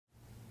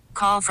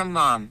Call from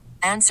mom.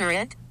 Answer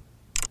it.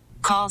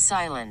 Call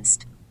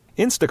silenced.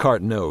 Instacart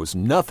knows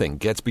nothing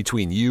gets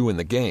between you and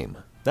the game.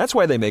 That's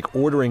why they make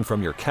ordering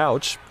from your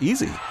couch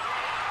easy.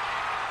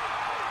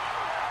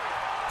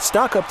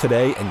 Stock up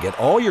today and get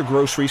all your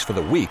groceries for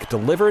the week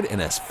delivered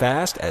in as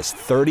fast as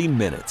 30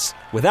 minutes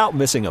without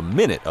missing a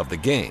minute of the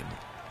game.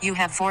 You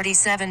have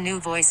 47 new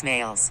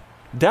voicemails.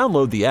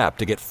 Download the app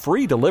to get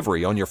free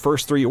delivery on your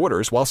first 3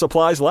 orders while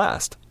supplies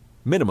last.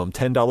 Minimum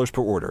 $10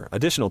 per order.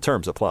 Additional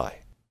terms apply.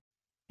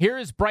 Here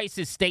is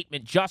Bryce's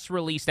statement just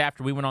released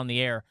after we went on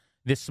the air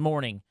this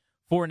morning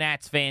for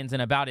Nats fans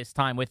and about his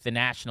time with the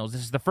Nationals.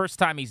 This is the first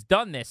time he's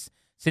done this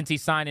since he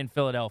signed in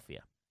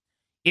Philadelphia.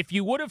 If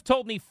you would have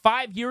told me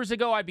 5 years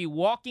ago I'd be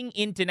walking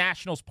into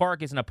Nationals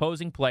Park as an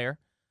opposing player,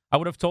 I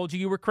would have told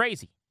you were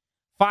crazy.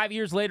 5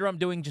 years later, I'm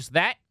doing just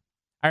that.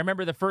 I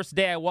remember the first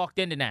day I walked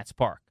into Nats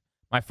Park.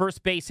 My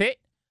first base hit,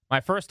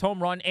 my first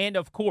home run, and,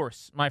 of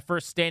course, my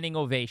first standing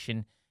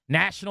ovation.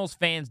 Nationals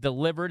fans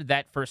delivered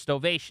that first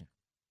ovation.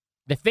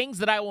 The things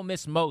that I will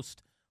miss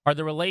most are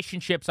the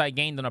relationships I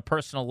gained on a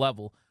personal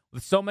level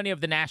with so many of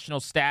the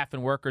Nationals staff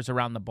and workers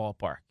around the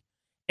ballpark.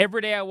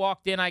 Every day I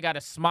walked in, I got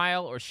a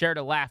smile or shared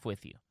a laugh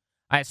with you.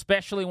 I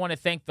especially want to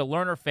thank the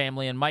Lerner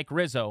family and Mike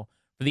Rizzo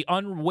for the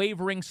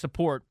unwavering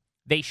support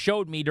they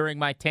showed me during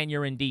my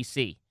tenure in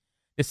D.C.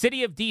 The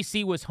city of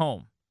D.C. was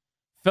home.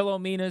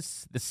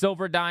 Filomena's, the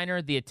Silver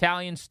Diner, the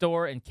Italian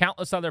store, and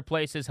countless other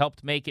places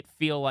helped make it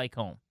feel like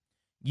home.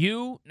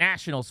 You,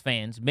 Nationals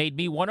fans, made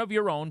me one of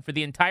your own for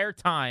the entire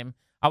time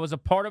I was a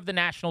part of the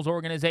Nationals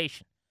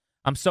organization.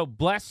 I'm so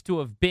blessed to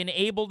have been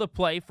able to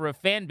play for a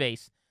fan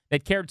base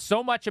that cared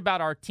so much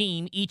about our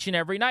team each and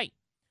every night.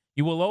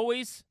 You will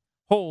always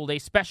hold a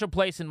special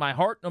place in my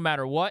heart no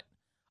matter what.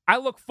 I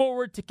look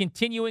forward to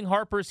continuing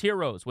Harper's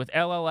Heroes with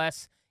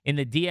LLS in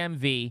the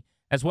DMV,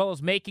 as well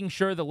as making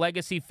sure the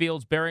legacy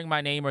fields bearing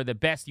my name are the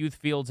best youth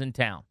fields in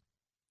town.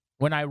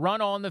 When I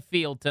run on the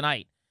field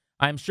tonight,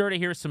 I am sure to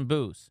hear some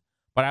boos,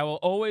 but I will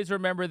always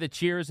remember the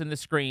cheers and the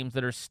screams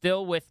that are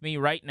still with me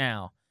right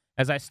now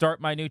as I start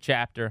my new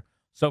chapter.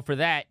 So for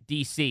that,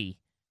 DC,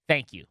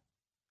 thank you.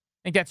 I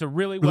think that's a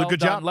really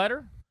well-done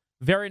letter.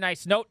 Very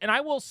nice note. And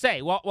I will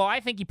say, well, I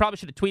think he probably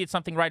should have tweeted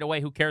something right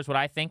away. Who cares what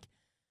I think?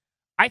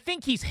 I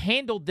think he's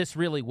handled this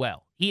really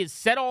well. He has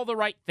said all the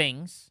right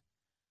things.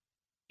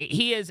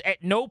 He has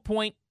at no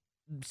point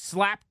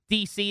slapped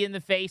DC in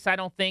the face, I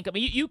don't think. I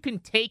mean, you can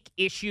take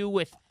issue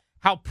with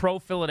how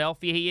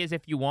pro-Philadelphia he is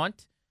if you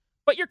want,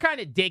 but you're kind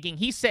of digging.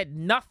 He said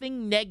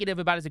nothing negative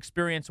about his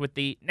experience with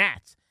the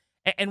Nats.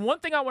 And one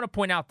thing I want to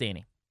point out,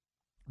 Danny,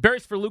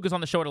 Bryce Verluga's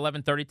on the show at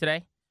 11:30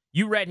 today.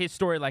 You read his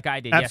story like I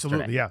did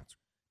Absolutely, yesterday. yeah.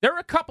 There were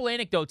a couple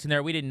anecdotes in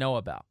there we didn't know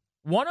about.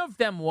 One of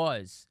them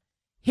was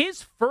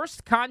his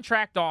first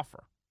contract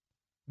offer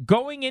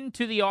going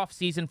into the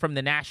offseason from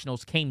the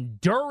Nationals came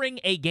during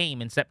a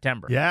game in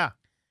September. Yeah.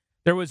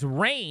 There was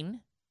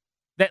rain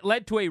that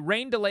led to a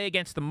rain delay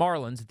against the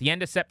Marlins at the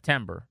end of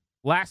September,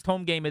 last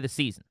home game of the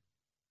season.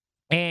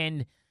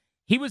 And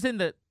he was in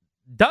the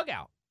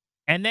dugout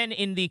and then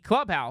in the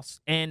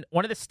clubhouse, and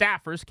one of the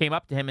staffers came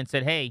up to him and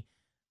said, hey,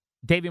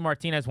 Davey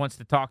Martinez wants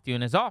to talk to you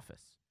in his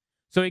office.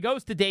 So he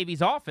goes to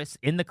Davey's office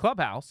in the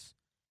clubhouse.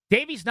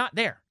 Davey's not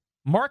there.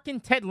 Mark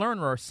and Ted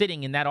Lerner are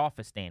sitting in that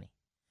office, Danny.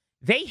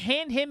 They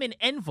hand him an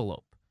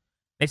envelope.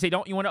 They say,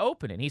 don't you want to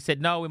open it? And he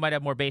said, no, we might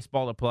have more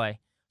baseball to play.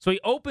 So he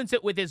opens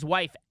it with his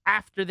wife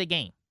after the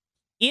game.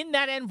 In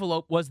that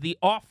envelope was the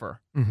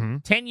offer,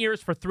 10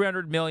 years for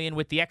 $300 million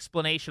with the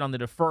explanation on the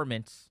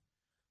deferments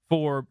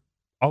for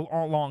a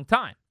long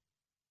time.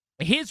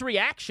 His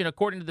reaction,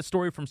 according to the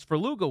story from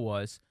Sverluga,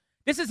 was,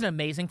 this is an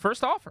amazing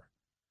first offer.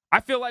 I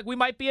feel like we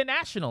might be a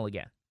national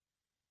again.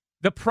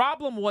 The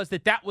problem was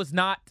that was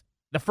not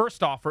the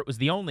first offer. It was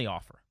the only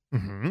offer.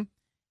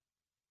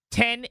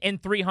 10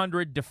 and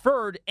 300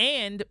 deferred,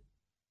 and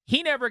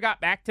he never got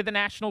back to the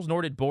Nationals,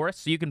 nor did Boris,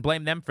 so you can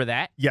blame them for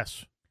that.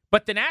 Yes.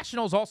 But the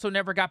Nationals also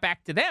never got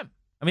back to them.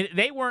 I mean,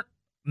 they weren't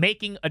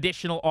making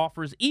additional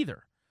offers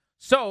either.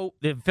 So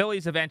the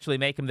Phillies eventually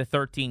make him the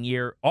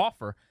 13-year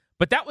offer,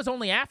 but that was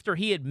only after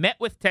he had met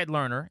with Ted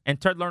Lerner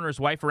and Ted Lerner's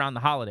wife around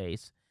the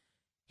holidays.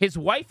 His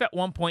wife at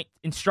one point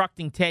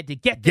instructing Ted to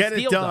get this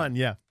deal done.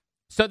 Yeah.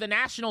 So the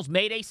Nationals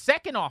made a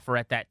second offer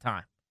at that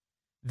time.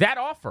 That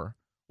offer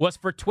was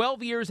for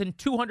 12 years and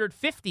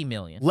 $250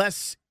 million.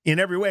 Less in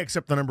every way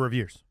except the number of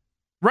years.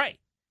 Right.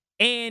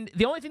 And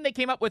the only thing they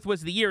came up with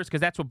was the years,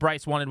 because that's what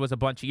Bryce wanted, was a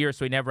bunch of years,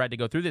 so he never had to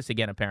go through this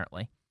again,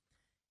 apparently.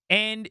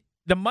 And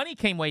the money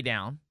came way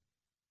down,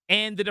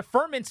 and the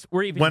deferments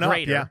were even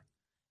greater. Yeah.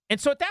 And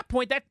so at that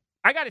point, that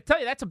I got to tell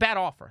you, that's a bad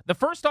offer. The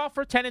first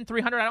offer, 10 and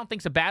 300, I don't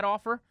think is a bad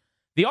offer.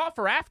 The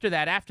offer after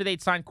that, after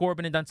they'd signed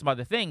Corbin and done some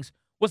other things,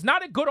 was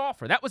not a good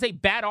offer. That was a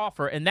bad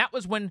offer, and that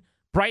was when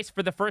Bryce,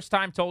 for the first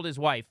time, told his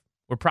wife,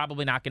 we're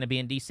probably not going to be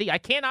in D.C. I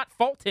cannot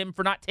fault him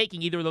for not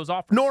taking either of those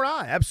offers. Nor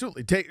I,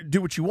 absolutely. Do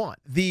what you want.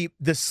 The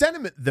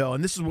sentiment, though,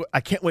 and this is what I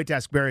can't wait to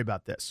ask Barry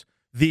about this.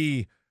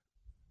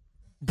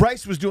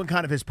 Bryce was doing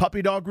kind of his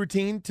puppy dog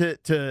routine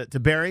to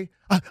Barry.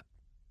 I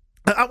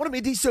want to be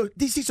in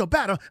D.C. so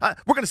bad.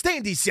 We're going to stay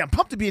in D.C. I'm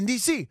pumped to be in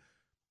D.C.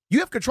 You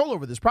have control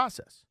over this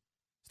process.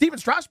 Steven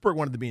Strasburg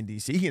wanted to be in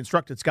D.C. He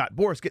instructed Scott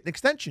Boras get an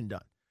extension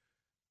done.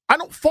 I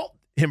don't fault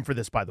him for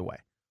this, by the way.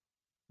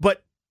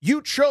 But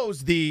you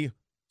chose the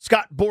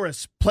Scott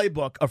Boras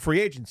playbook of free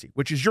agency,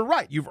 which is your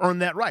right. You've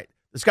earned that right.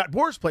 The Scott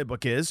Boras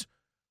playbook is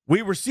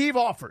we receive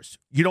offers.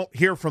 You don't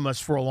hear from us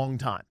for a long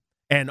time.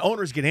 And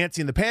owners get antsy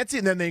in the pantsy,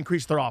 and then they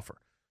increase their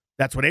offer.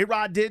 That's what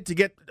A-Rod did to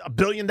get $1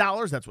 billion.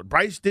 That's what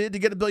Bryce did to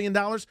get $1 billion.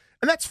 And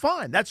that's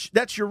fine.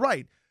 That's your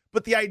right.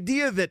 But the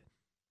idea that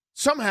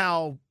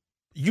somehow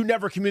you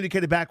never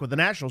communicated back with the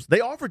Nationals, they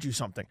offered you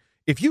something.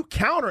 If you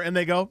counter and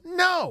they go,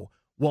 no,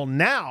 well,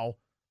 now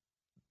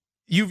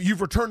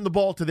you've returned the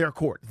ball to their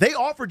court. They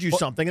offered you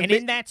something. And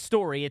in that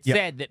story, it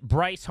said that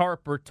Bryce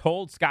Harper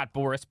told Scott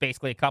Boras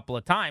basically a couple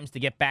of times to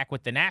get back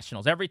with the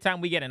Nationals. Every time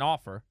we get an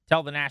offer,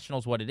 tell the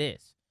Nationals what it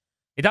is.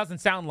 It doesn't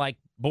sound like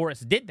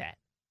Boras did that.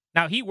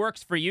 Now, he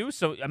works for you,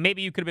 so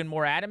maybe you could have been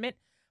more adamant.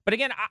 But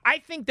again, I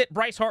think that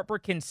Bryce Harper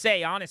can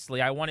say,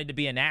 honestly, I wanted to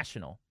be a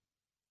National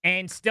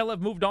and still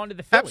have moved on to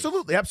the Phillies.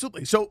 Absolutely,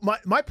 absolutely. So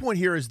my point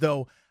here is,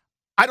 though,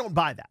 I don't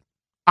buy that.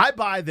 I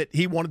buy that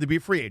he wanted to be a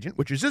free agent,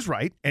 which is his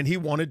right, and he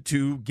wanted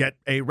to get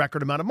a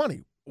record amount of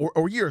money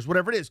or years,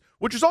 whatever it is,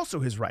 which is also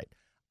his right.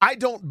 I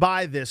don't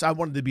buy this, I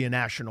wanted to be a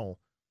National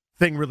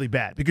thing really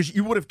bad, because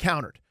you would have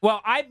countered.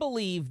 Well, I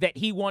believe that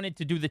he wanted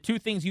to do the two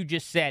things you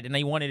just said, and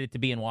he wanted it to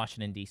be in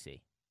Washington,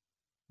 D.C.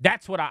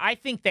 That's what I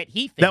think that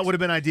he thinks. That would have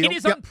been ideal. It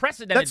is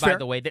unprecedented, by fair.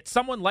 the way, that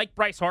someone like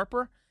Bryce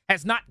Harper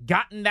has not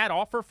gotten that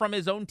offer from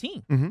his own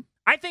team. Mm-hmm.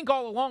 I think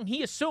all along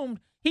he assumed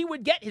he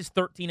would get his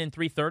 13 and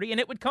 330, and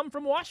it would come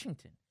from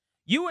Washington.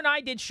 You and I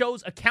did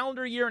shows a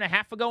calendar year and a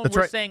half ago, and That's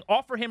we're right. saying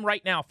offer him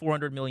right now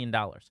 $400 million.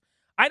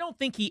 I don't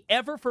think he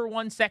ever for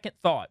 1 second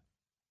thought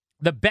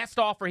the best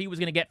offer he was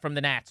going to get from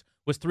the Nats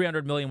was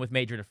 $300 million with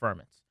major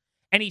deferments.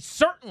 And he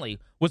certainly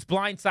was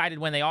blindsided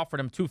when they offered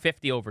him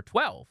 $250 over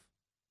 12.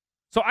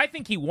 So I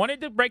think he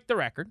wanted to break the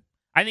record.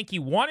 I think he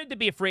wanted to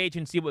be a free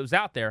agent, see what was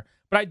out there.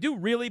 But I do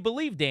really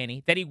believe,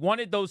 Danny, that he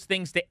wanted those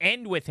things to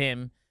end with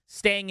him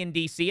staying in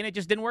D.C., and it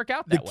just didn't work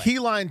out that way. The key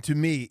line to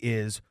me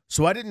is,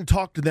 so I didn't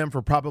talk to them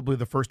for probably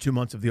the first 2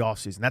 months of the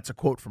offseason. That's a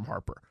quote from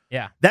Harper.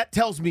 Yeah. That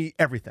tells me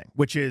everything,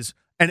 which is,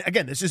 and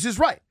again, this is his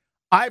right.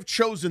 I've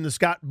chosen the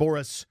Scott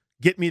Boras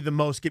get me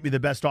the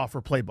best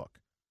offer playbook,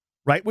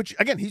 right? Which,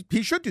 again,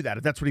 he should do that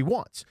if that's what he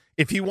wants.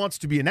 If he wants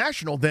to be a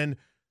National, then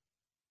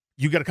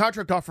you get a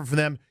contract offer for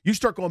them, you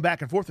start going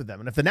back and forth with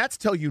them. And if the Nats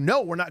tell you,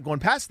 no, we're not going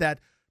past that,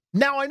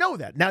 now I know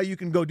that. Now you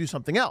can go do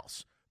something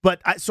else. But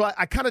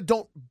I kind of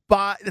don't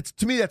buy.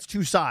 To me, that's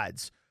two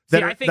sides.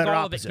 I think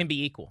all of it can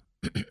be equal.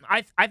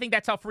 I think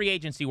that's how free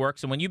agency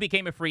works. And when you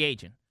became a free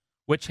agent,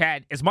 which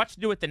had as much to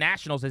do with the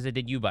Nationals as it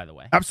did you, by the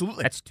way.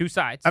 Absolutely. That's two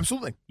sides.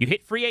 Absolutely. You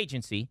hit free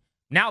agency.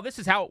 Now this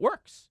is how it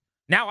works.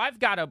 Now I've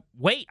got to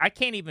wait. I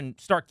can't even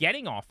start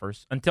getting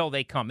offers until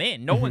they come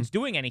in. No one's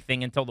doing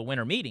anything until the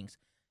winter meetings.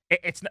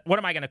 It's what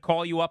am I going to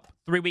call you up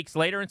 3 weeks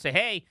later and say,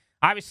 hey,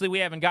 obviously we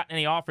haven't gotten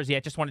any offers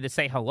yet. Just wanted to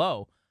say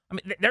hello. I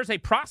mean, there's a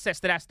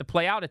process that has to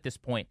play out at this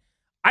point.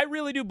 I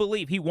really do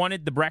believe he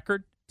wanted the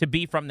record to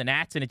be from the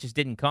Nats, and it just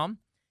didn't come.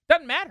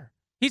 Doesn't matter.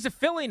 He's a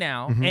Philly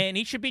now, and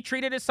he should be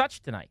treated as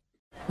such tonight.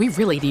 We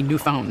really need new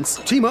phones.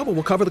 T-Mobile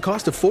will cover the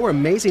cost of 4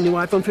 amazing new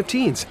iPhone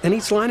 15s, and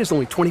each line is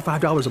only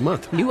 $25 a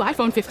month. New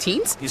iPhone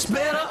 15s? It's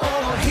better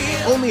over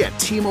here. Only at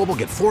T-Mobile,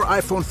 get 4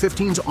 iPhone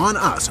 15s on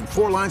us and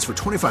 4 lines for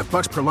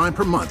 $25 per line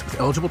per month with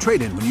eligible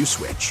trade-in when you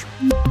switch.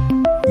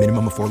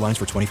 Minimum of 4 lines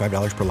for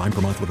 $25 per line per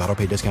month with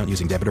autopay discount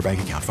using debit or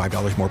bank account.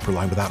 $5 more per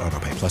line without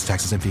autopay, plus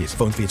taxes and fees.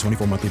 Phone fee at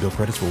 24 monthly bill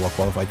credits for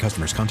well-qualified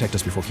customers. Contact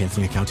us before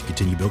canceling account to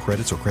continue bill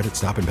credits or credit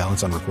stop and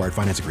balance on required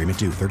finance agreement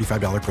due.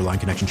 $35 per line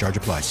connection charge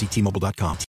applies. See T-Mobile.com.